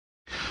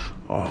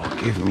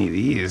Oh, give me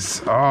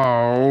these.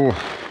 Oh.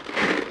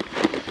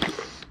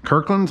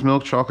 Kirkland's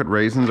milk chocolate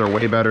raisins are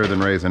way better than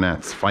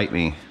Raisinets. Fight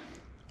me.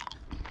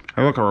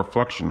 I look a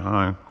reflection,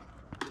 hi.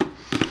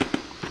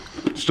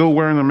 Still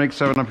wearing the Make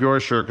 7 Up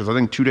Yours shirt because I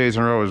think 2 days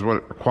in a row is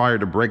what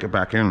required to break it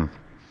back in.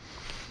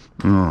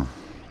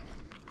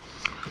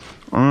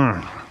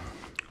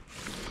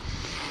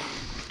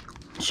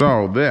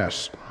 So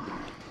this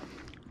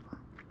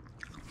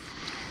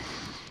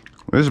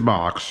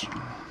box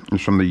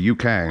is from the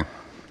UK.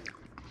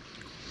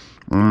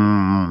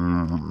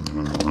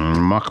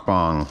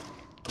 Mukbang.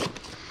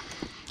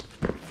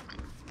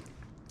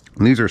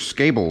 And these are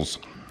Skables,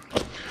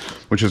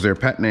 which is their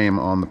pet name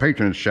on the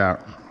patronage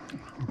chat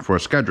for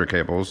Skedra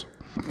Cables.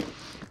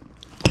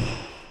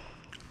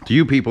 To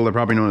you people, they're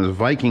probably known as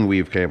Viking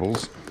weave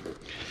cables.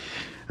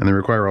 And they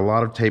require a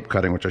lot of tape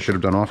cutting, which I should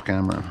have done off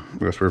camera,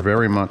 because we're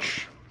very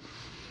much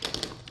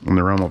in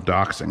the realm of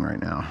doxing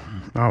right now.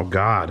 Oh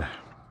God.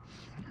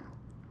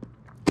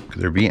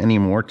 Could there be any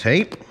more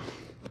tape?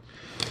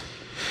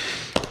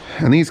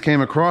 And these came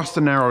across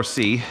the narrow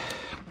sea,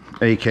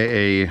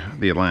 AKA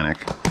the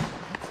Atlantic,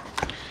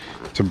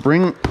 to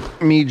bring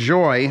me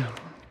joy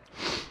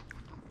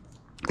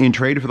in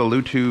trade for the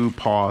Lutu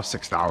Paw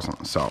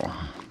 6000. So,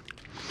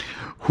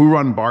 who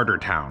run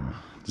Bartertown?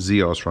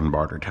 Zeos run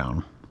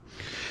Bartertown.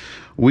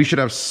 We should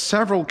have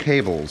several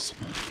cables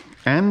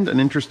and an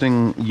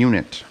interesting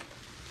unit.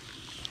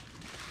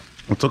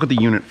 Let's look at the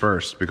unit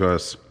first,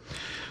 because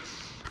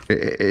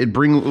it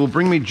will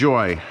bring me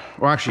joy.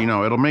 Well, actually,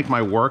 no, it'll make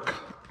my work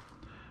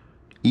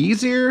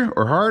easier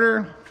or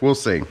harder. We'll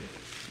see.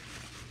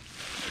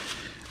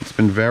 It's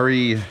been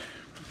very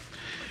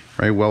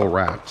well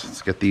wrapped.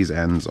 Let's get these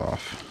ends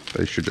off.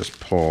 They should just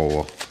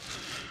pull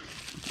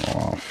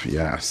off.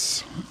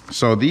 Yes.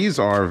 So these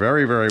are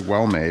very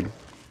well made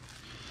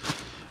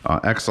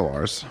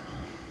XLRs.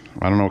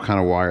 I don't know what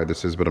kind of wire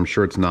this is, but I'm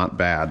sure it's not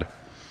bad.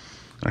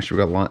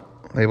 Actually, we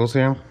got labels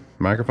here.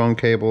 Microphone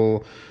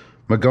cable.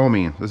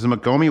 Magomi. This is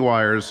Magomi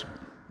wires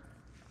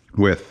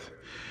with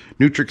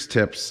Nutrix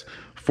tips,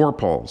 4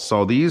 poles.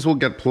 So these will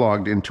get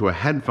plugged into a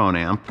headphone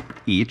amp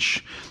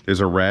each.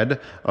 There's a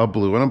red, a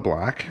blue, and a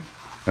black.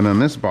 And then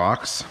this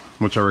box,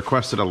 which I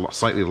requested a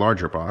slightly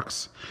larger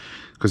box,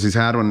 because he's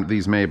had one of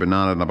these made but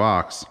not in a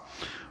box,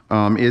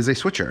 is a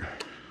switcher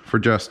for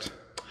just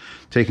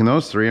taking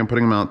those 3 and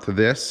putting them out to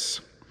this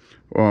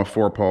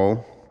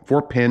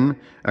 4-pin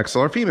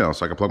XLR female.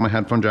 So I can plug my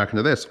headphone jack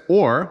into this.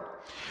 Or,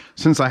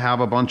 since I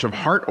have a bunch of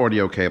Heart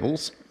audio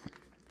cables,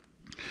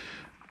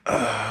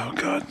 oh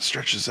God,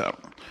 stretch this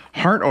out.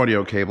 Heart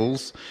audio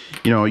cables,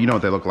 you know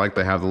what they look like.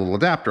 They have the little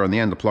adapter on the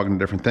end to plug into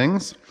different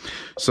things.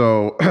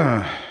 So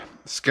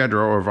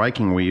Skedra or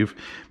Viking Weave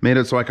made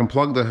it so I can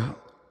plug the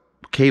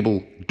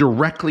cable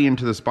directly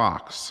into this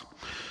box.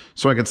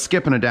 So I could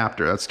skip an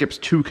adapter. That skips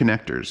 2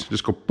 connectors.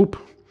 Just go boop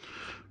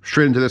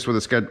straight into this with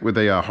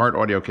a Heart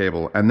audio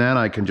cable, and then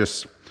I can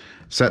just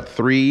set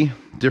 3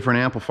 different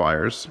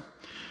amplifiers.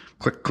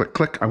 Click, click,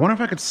 click. I wonder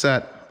if I could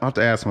set. I'll have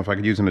to ask them if I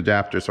could use an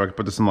adapter so I could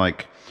put this in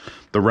like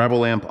the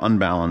Rebel amp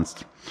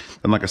unbalanced,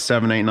 then like a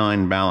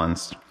 789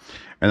 balanced,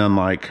 and then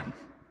like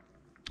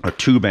a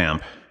tube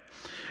amp,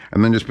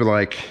 and then just be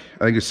like,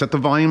 I think you set the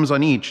volumes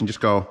on each and just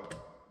go.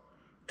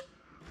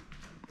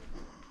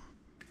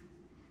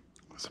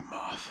 There's a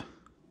moth.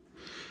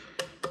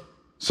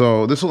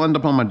 So this will end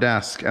up on my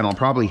desk, and I'll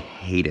probably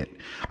hate it.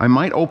 I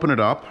might open it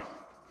up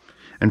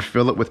and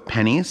fill it with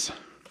pennies.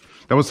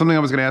 That was something I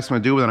was going to ask him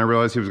to do, but then I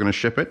realized he was going to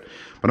ship it.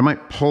 But I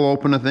might pull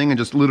open a thing and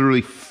just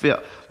literally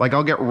fill. Like,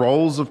 I'll get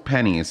rolls of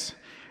pennies.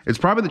 It's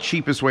probably the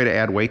cheapest way to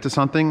add weight to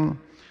something,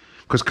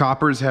 because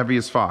copper is heavy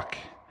as fuck.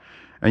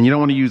 And you don't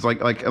want to use,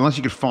 like unless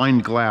you could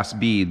find glass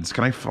beads.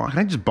 Can I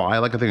just buy,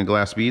 like, a thing of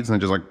glass beads and then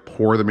just, like,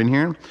 pour them in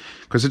here?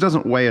 Because it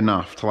doesn't weigh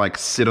enough to, like,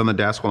 sit on the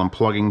desk while I'm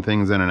plugging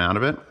things in and out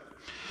of it.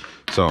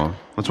 So,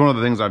 that's one of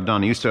the things I've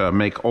done. I used to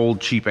make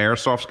old, cheap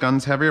airsoft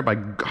guns heavier by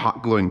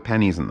hot gluing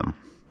pennies in them.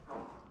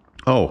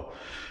 Oh,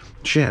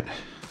 shit.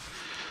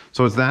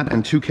 So it's that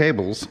and 2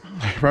 cables.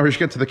 I probably should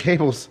get to the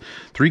cables.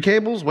 3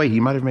 cables? Wait, he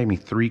might have made me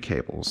 3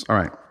 cables. All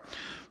right,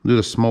 we'll do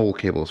the small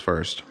cables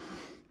first.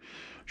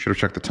 Should have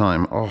checked the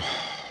time. Oh.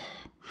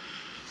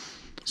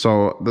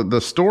 So the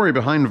story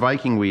behind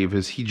Viking Weave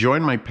is he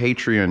joined my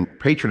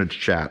patronage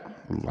chat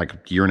like a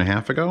year and a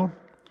half ago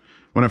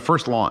when it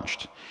first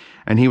launched.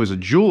 And he was a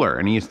jeweler,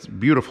 and he used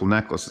beautiful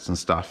necklaces and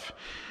stuff.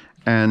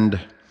 And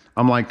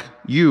I'm like,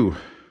 you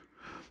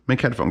make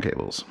headphone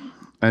cables.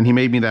 And he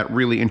made me that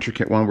really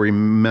intricate one where he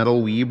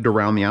metal weaved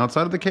around the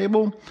outside of the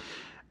cable.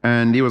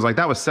 And he was like,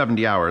 that was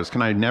 70 hours.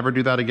 Can I never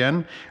do that again?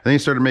 And then he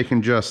started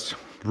making just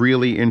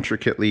really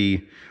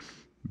intricately,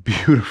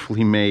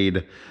 beautifully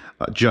made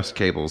just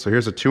cables. So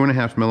here's a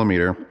 2.5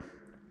 millimeter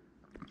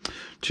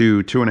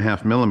to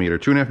 2.5 millimeter,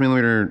 2.5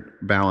 millimeter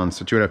balance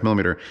to 2.5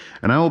 millimeter.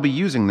 And I will be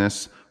using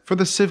this for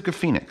the Civca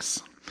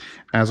Phoenix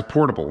as a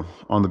portable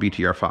on the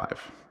BTR5.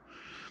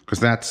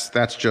 Because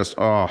that's just,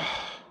 oh,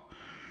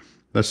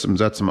 that's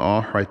some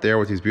awe right there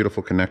with these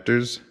beautiful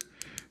connectors.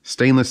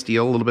 Stainless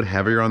steel, a little bit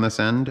heavier on this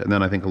end, and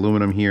then I think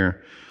aluminum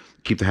here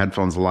Keep the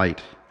headphones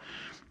light.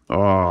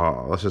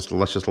 Oh, let's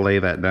just lay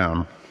that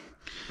down.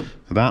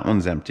 So that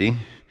one's empty.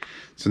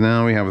 So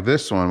now we have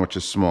this one, which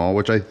is small,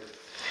 which I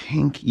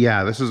think,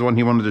 yeah, this is the one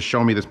he wanted to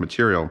show me this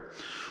material.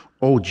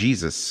 Oh,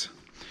 Jesus.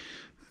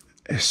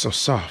 It's so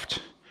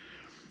soft.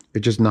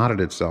 It just knotted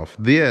itself.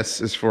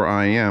 This is for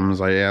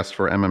IEMs. I asked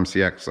for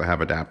MMCX. I have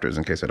adapters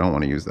in case I don't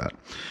want to use that.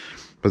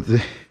 But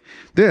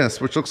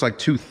this, which looks like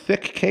two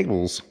thick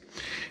cables,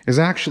 is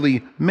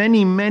actually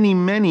many, many,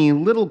 many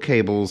little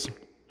cables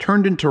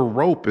turned into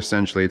rope,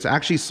 essentially. It's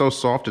actually so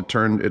soft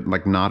it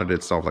like knotted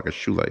itself like a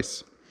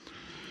shoelace.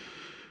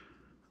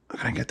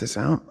 Can I get this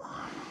out?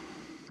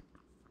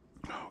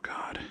 Oh,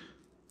 God.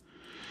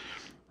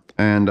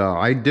 And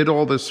I did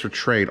all this for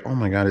trade. Oh,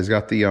 my God. He's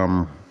got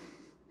the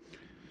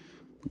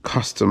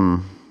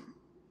custom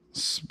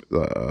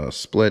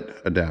split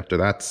adapter.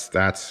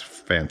 That's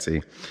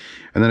fancy.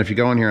 And then if you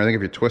go in here, I think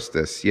if you twist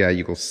this, yeah,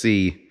 you will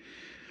see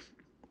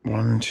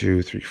 1,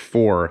 2, 3,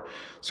 4.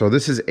 So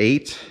this is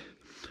 8.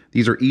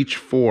 These are each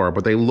 4,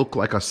 but they look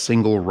like a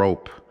single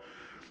rope.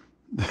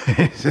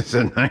 This is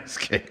a nice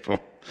cable.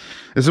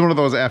 This is one of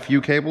those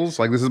FU cables.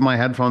 Like, this is, my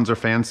headphones are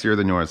fancier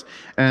than yours.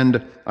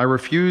 And I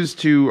refuse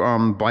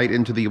to bite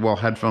into the, well,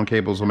 headphone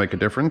cables will make a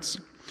difference.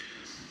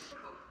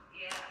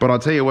 But I'll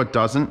tell you what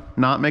doesn't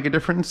not make a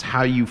difference,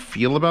 how you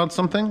feel about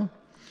something.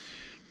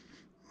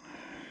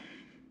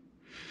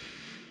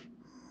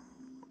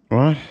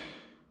 What?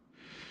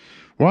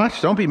 What?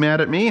 Don't be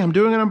mad at me. I'm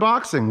doing an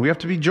unboxing. We have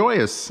to be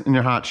joyous in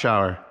your hot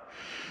shower.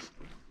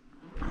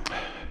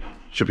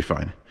 Should be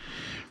fine.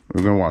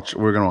 We're gonna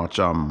watch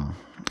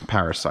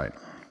Parasite.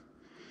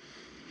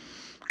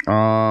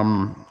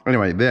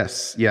 Anyway,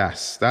 this,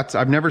 yes,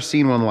 I've never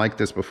seen one like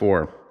this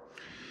before.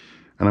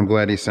 And I'm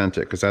glad he sent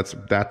it, because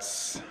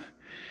that's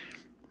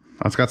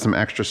got some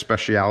extra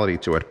speciality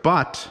to it.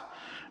 But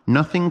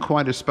nothing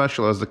quite as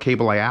special as the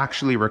cable I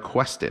actually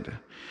requested.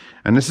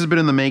 And this has been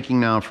in the making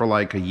now for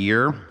like a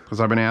year, because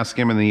I've been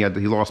asking him, and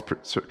he lost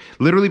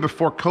literally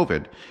before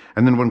COVID.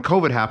 And then when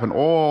COVID happened,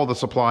 all the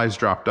supplies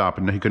dropped up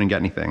and he couldn't get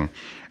anything.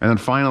 And then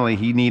finally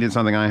he needed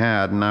something I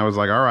had, and I was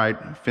like, all right,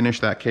 finish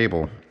that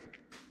cable.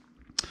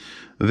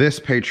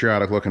 This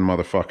patriotic looking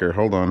motherfucker,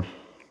 hold on.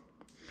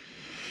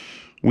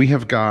 We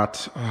have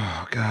got,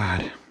 oh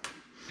God,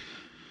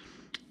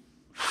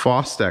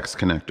 Fostex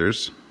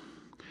connectors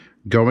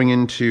going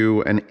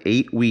into an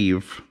 8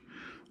 weave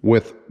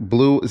with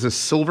blue, is a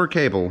silver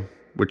cable,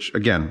 which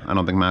again, I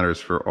don't think matters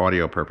for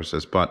audio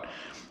purposes, but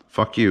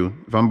fuck you.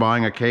 If I'm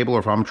buying a cable or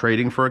if I'm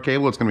trading for a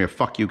cable, it's gonna be a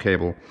fuck you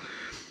cable.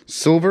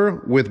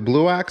 Silver with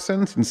blue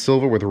accents and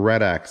silver with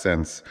red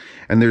accents.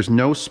 And there's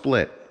no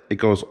split. It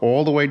goes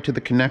all the way to the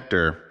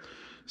connector,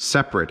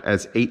 separate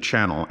as 8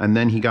 channel. And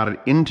then he got it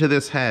into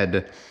this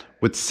head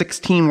with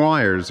 16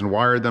 wires and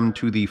wired them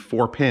to the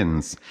 4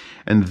 pins.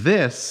 And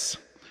this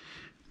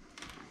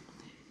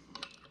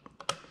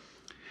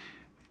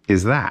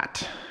is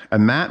that.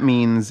 And that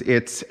means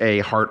it's a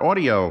Heart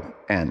Audio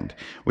end,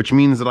 which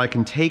means that I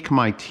can take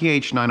my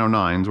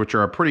TH909s, which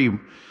are a pretty,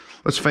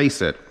 let's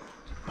face it,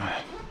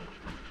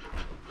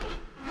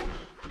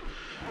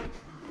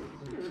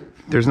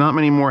 there's not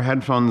many more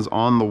headphones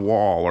on the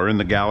wall or in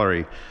the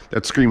gallery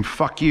that scream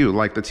fuck you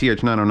like the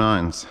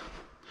TH909s.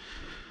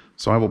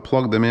 So I will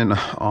plug them in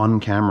on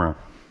camera.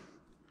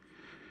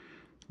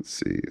 Let's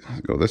see,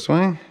 go this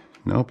way?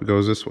 Nope, it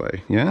goes this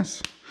way,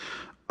 yes?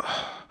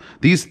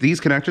 These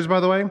connectors, by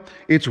the way,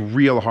 it's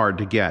real hard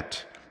to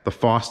get the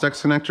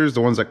Fostex connectors,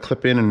 the ones that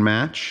clip in and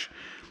match,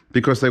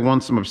 because they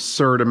want some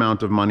absurd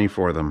amount of money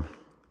for them.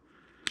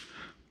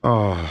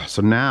 Oh,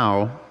 so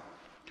now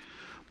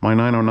my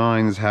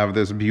 909s have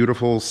this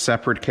beautiful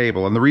separate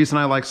cable. And the reason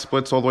I like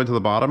splits all the way to the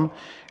bottom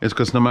is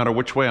because no matter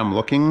which way I'm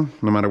looking,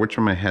 no matter which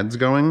way my head's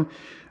going,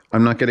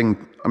 I'm not getting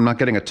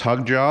a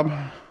tug job.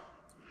 I'm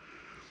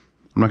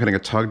not getting a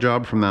tug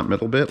job from that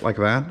middle bit like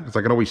that, because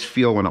I can always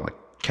feel when it like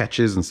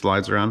catches and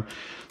slides around.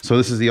 So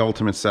this is the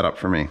ultimate setup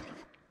for me.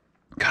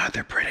 God,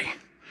 they're pretty.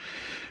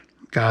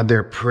 God,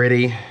 they're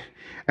pretty.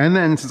 And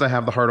then since I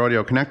have the Heart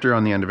Audio connector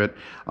on the end of it,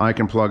 I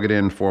can plug it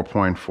in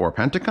 4.4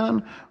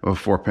 Pentacon, a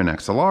 4-pin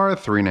XLR,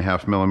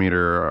 3.5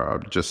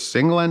 millimeter just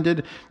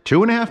single-ended,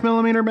 2.5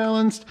 millimeter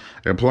balanced.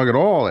 I can plug it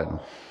all in.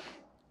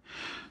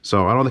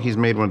 So I don't think he's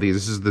made one of these.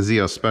 This is the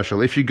Zeo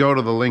Special. If you go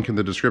to the link in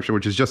the description,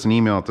 which is just an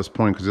email at this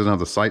point because he doesn't have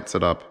the site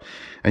set up,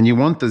 and you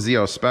want the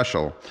Zeo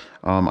Special,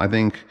 I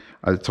think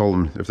I told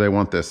him if they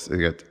want this, I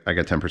get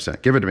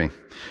 10%. Give it to me.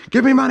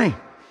 Give me money.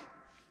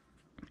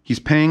 He's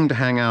paying to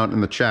hang out in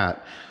the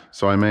chat,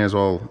 so I may as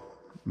well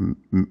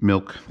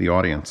milk the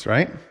audience,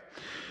 right?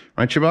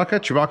 Right, Chewbacca?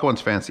 Chewbacca wants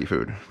fancy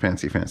food.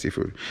 Fancy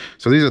food.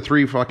 So these are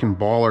 3 fucking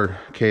baller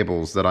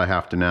cables that I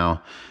have to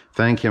now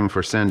thank him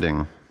for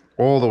sending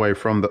all the way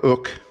from the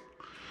Ook.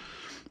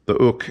 The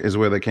Ook is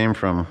where they came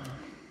from.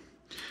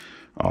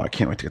 Oh, I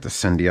can't wait to get the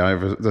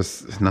Sendiivas.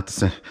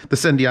 The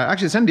Sendiivas.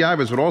 Actually, the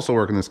Sendiivas would also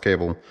work in this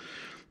cable.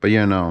 But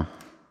yeah, no.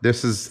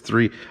 This is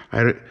 3.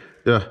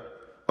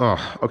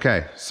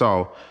 Okay,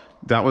 so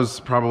that was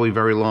probably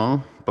very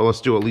long, but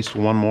let's do at least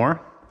one more.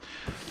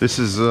 This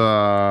is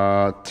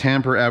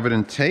tamper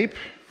evident tape.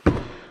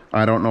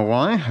 I don't know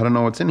why. I don't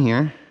know what's in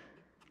here.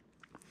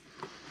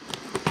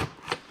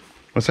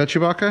 What's that,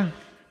 Chewbacca?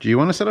 Do you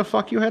want a set of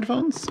fuck you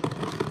headphones?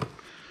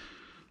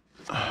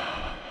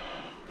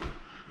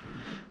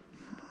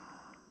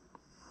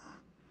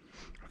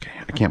 Okay,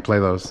 I can't play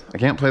those. I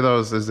can't play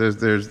those.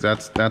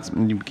 That's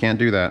you can't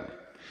do that.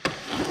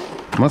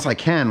 Unless I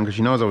can, because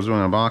she knows I was doing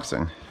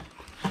unboxing.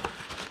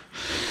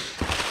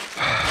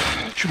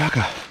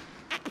 Chewbacca.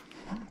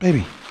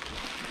 Baby.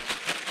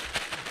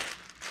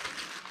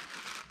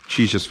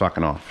 She's just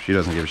fucking off. She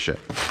doesn't give a shit.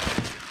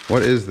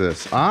 What is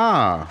this?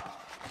 Ah!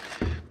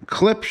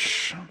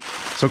 Klipsch.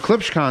 So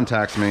Klipsch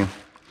contacts me,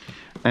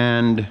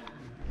 and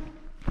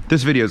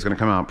this video is going to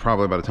come out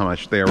probably by the time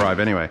they arrive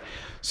anyway.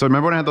 So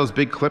remember when I had those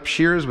big Klipsch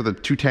shears with the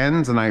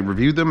 210s, and I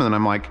reviewed them, and then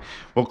I'm like,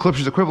 well,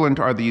 Klipsch's equivalent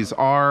are these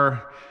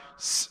RP7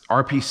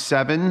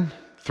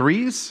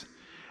 3s?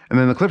 And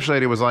then the Klipsch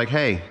lady was like,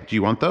 hey, do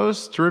you want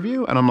those to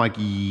review? And I'm like,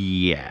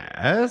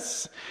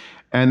 yes.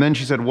 And then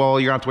she said, well,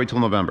 you're going to have to wait till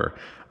November.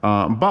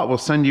 But we'll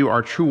send you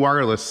our true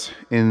wireless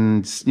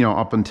in,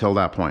 up until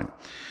that point.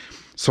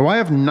 So I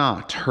have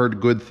not heard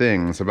good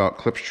things about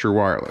Klipsch True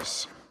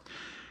Wireless.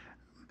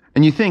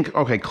 And you think,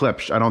 okay,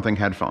 Klipsch, I don't think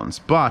headphones.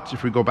 But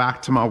if we go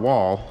back to my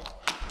wall,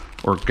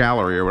 or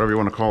gallery, or whatever you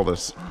want to call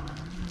this.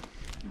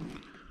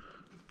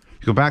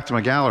 You go back to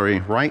my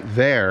gallery, right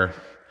there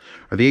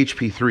are the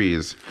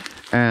HP3s.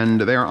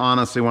 And they are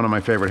honestly one of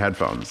my favorite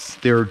headphones.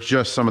 They're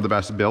just some of the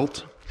best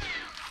built,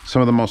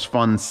 some of the most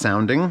fun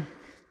sounding,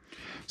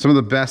 some of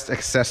the best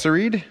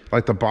accessoried,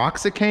 like the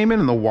box it came in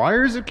and the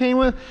wires it came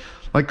with.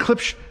 Like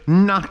Klipsch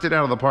knocked it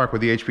out of the park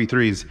with the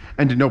HP3s,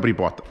 and nobody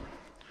bought them.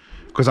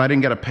 Because I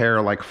didn't get a pair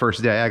like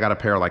first day, I got a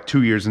pair like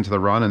 2 years into the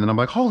run, and then I'm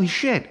like, holy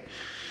shit.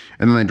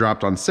 And then they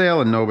dropped on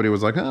sale, and nobody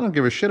was like, I don't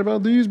give a shit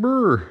about these,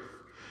 brr.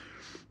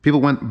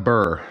 People went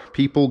burr.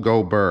 People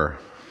go burr.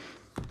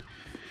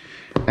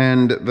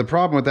 And the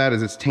problem with that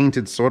is it's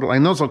tainted sort of, I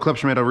know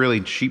Klipsch made a really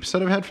cheap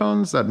set of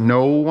headphones that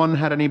no one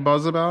had any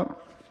buzz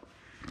about.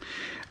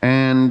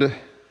 And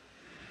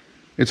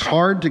it's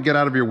hard to get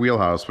out of your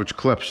wheelhouse, which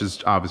Klipsch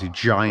is obviously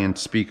giant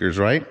speakers,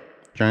 right?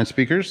 Giant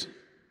speakers?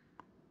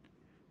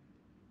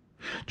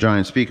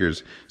 Giant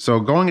speakers. So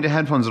going into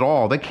headphones at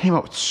all, they came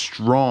out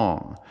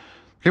strong.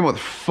 They came out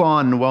with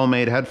fun,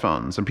 well-made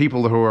headphones. And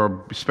people who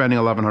are spending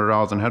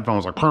 $1,100 on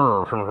headphones like,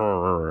 purr, purr,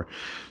 purr.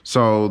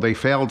 So they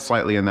failed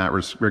slightly in that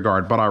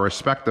regard, but I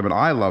respect them and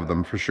I love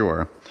them for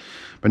sure.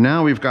 But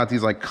now we've got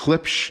these like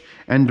Klipsch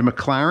and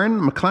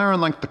McLaren. McLaren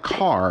like the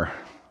car.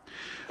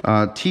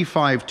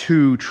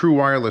 T52 True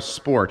Wireless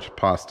Sport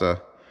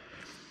pasta.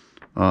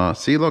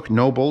 See, look,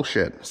 no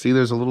bullshit. See,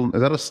 there's a little,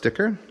 is that a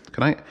sticker?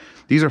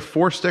 These are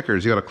 4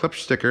 stickers. You got a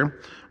Klipsch sticker,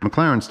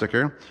 McLaren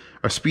sticker,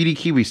 a Speedy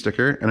Kiwi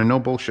sticker, and a no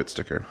bullshit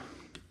sticker.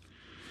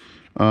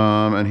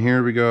 And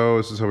here we go.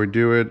 This is how we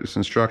do it. This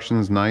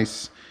instructions,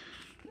 nice,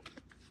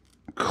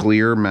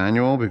 clear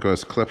manual,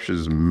 because Klipsch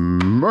is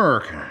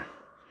merc.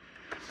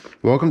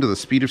 Welcome to the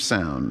speed of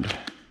sound.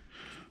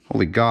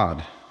 Holy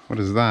God, what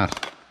is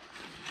that?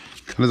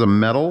 That is a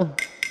metal,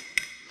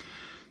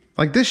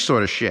 like this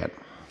sort of shit.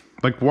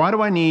 Like, why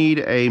do I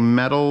need a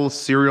metal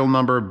serial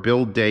number,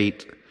 build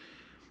date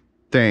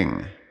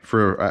thing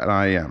for an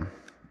IEM?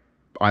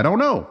 I don't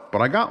know,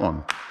 but I got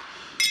one.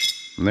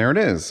 And there it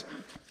is.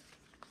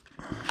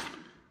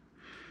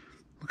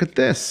 Look at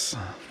this.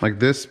 Like,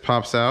 this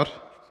pops out.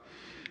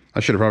 I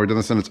should have probably done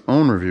this in its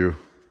own review.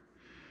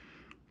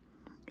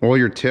 All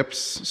your tips,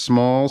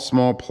 small,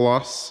 small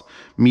plus,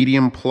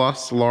 medium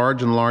plus,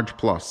 large, and large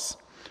plus.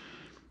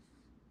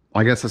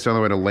 I guess that's the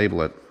only way to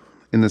label it.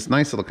 In this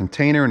nice little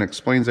container, and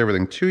explains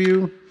everything to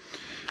you.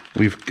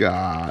 We've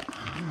got,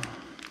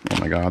 oh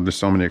my God, there's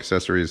so many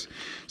accessories.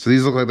 So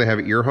these look like they have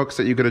ear hooks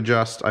that you could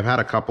adjust. I've had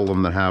a couple of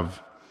them that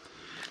have,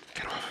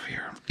 get off of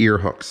here, ear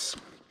hooks.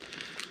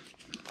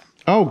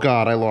 Oh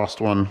God, I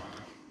lost one.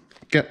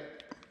 Get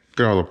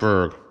out of the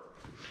berg.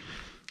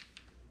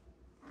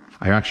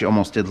 I actually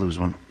almost did lose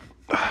one.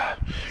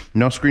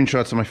 No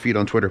screenshots of my feet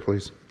on Twitter,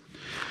 please.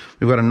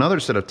 We've got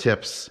another set of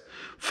tips.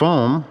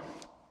 Foam,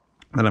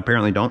 that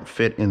apparently don't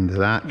fit into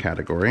that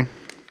category.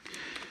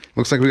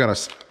 Looks like we got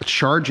a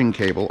charging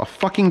cable, a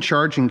fucking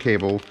charging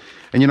cable.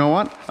 And you know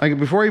what?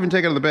 Before I even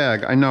take it out of the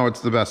bag, I know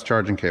it's the best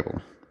charging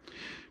cable.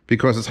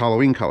 Because it's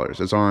Halloween colors.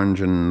 It's orange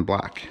and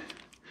black.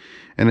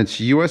 And it's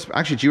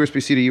actually it's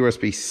USB-C to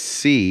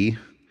USB-C.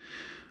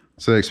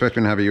 So they expect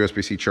me to have a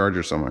USB-C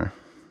charger somewhere.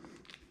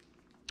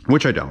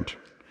 Which I don't.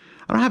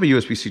 I don't have a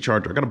USB-C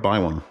charger. I gotta buy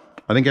one.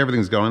 I think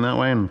everything's going that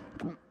way, and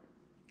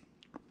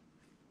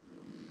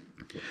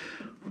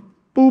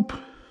boop.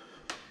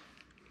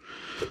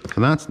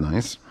 So that's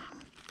nice.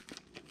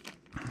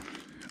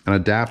 An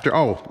adapter.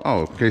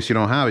 Oh, in case you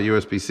don't have a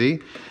USB-C,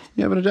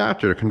 you have an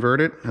adapter to convert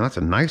it. And that's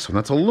a nice one.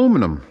 That's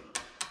aluminum.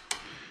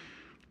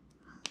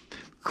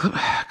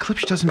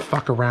 Klipsch doesn't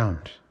fuck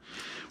around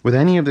with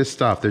any of this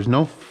stuff. There's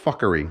no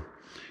fuckery.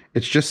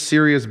 It's just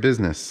serious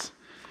business.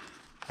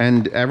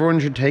 And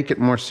everyone should take it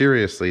more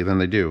seriously than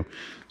they do.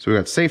 So we've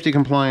got safety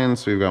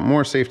compliance, we've got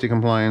more safety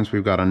compliance,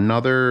 we've got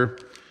another,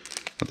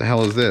 what the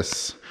hell is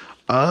this?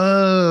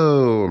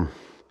 Oh,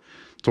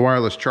 it's a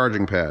wireless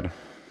charging pad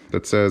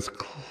that says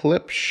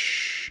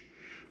Klipsch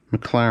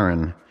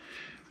McLaren.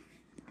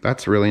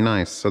 That's really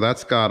nice. So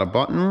that's got a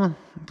button,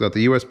 got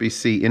the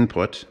USB-C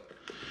input.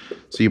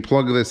 So you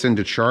plug this in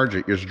to charge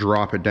it, you just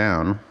drop it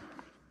down.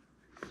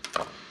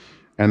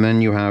 And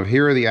then you have,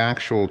 here are the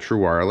actual true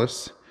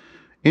wireless.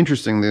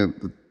 Interesting,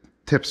 the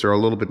tips are a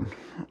little bit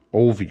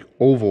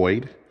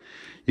ovoid.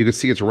 You can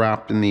see it's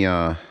wrapped in the,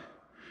 well,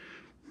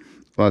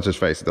 let's just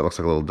face it, that looks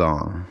like a little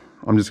dong.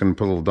 I'm just gonna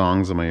put little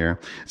dongs in my ear.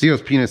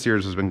 Zio's penis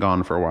ears has been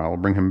gone for a while. I'll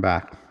bring him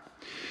back.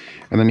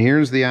 And then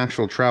here's the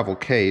actual travel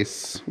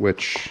case,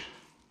 which,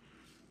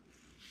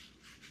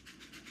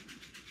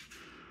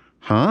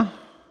 huh?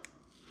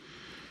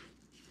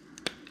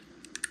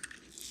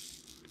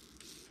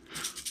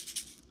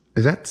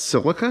 Is that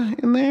silica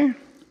in there?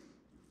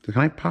 Can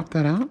I pop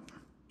that out?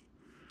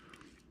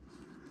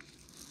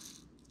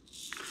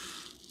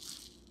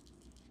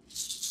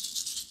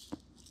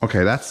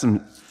 Okay, that's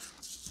some...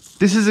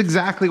 This is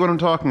exactly what I'm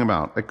talking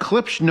about. Like,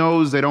 Klipsch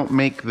knows they don't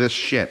make this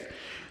shit.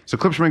 So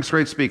Klipsch makes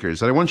great speakers.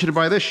 So they want you to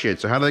buy this shit.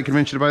 So how do they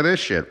convince you to buy this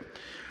shit?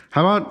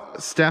 How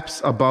about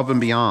steps above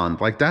and beyond?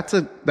 Like, that's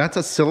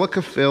a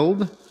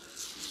silica-filled,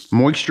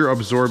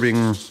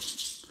 moisture-absorbing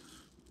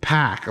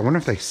pack. I wonder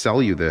if they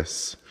sell you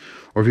this.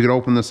 Or if you could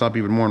open this up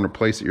even more and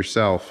replace it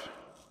yourself.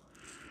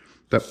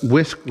 That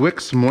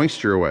wicks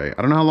moisture away.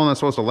 I don't know how long that's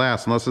supposed to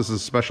last, unless this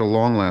is special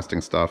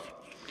long-lasting stuff.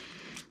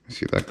 Let's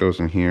see if that goes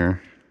in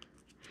here.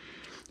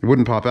 It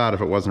wouldn't pop out if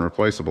it wasn't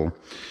replaceable.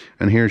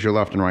 And here's your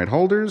left and right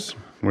holders,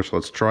 which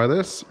let's try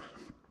this.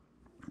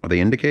 Are they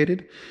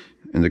indicated?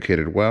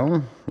 Indicated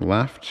well.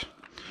 Left.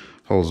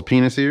 Holds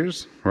penis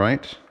ears.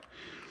 Right.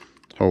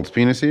 Holds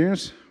penis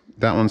ears.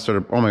 That one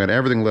started, oh my God,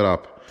 everything lit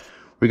up.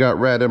 We got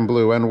red and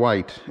blue and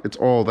white. It's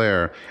all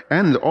there.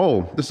 And,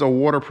 oh, this is a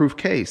waterproof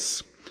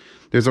case.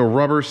 There's a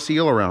rubber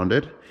seal around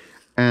it.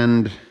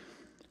 And,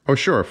 oh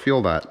sure,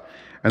 feel that.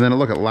 And then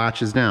look, it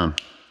latches down.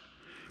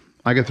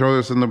 I could throw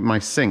this in my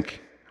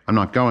sink. I'm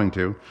not going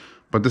to,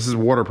 but this is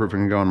waterproof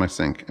and can go in my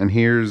sink. And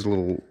here's a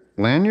little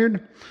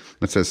lanyard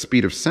that says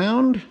speed of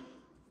sound.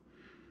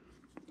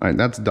 All right,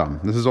 that's dumb.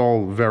 This is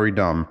all very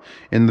dumb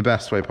in the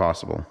best way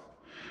possible.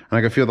 And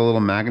I can feel the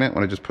little magnet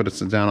when I just put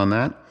it down on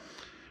that.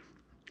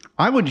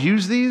 I would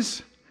use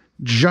these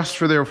just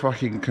for their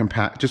fucking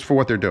just for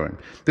what they're doing.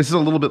 This is a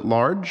little bit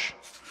large,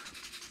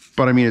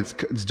 but I mean,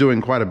 it's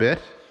doing quite a bit.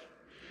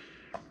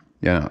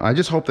 Yeah, I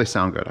just hope they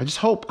sound good. I just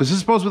hope, because this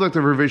is supposed to be like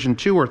the revision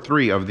 2 or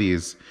 3 of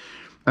these.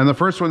 And the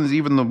first one is,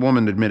 even the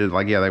woman admitted,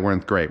 like, yeah, they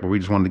weren't great, but we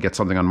just wanted to get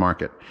something on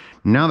market.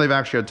 Now they've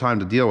actually had time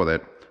to deal with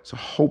it. So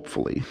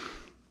hopefully,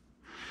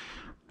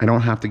 I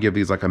don't have to give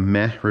these like a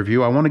meh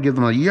review. I want to give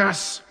them a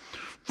yes,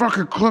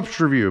 fucking Klipsch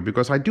review,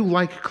 because I do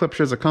like Klipsch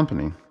as a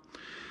company.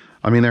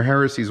 I mean, their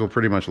heresies will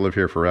pretty much live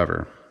here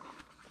forever.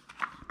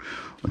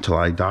 Until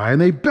I die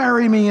and they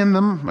bury me in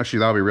them. Actually,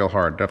 that'll be real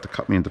hard. They'll have to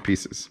cut me into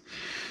pieces.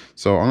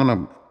 So I'm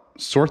going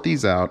to sort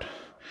these out,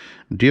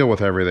 deal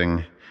with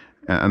everything,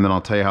 and then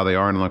I'll tell you how they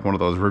are in like one of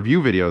those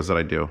review videos that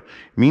I do.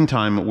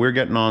 Meantime, we're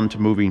getting on to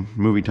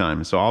movie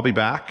time. So I'll be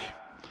back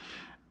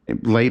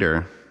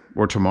later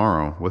or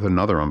tomorrow with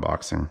another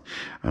unboxing.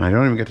 And I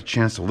don't even get a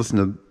chance to listen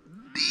to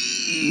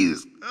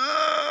these.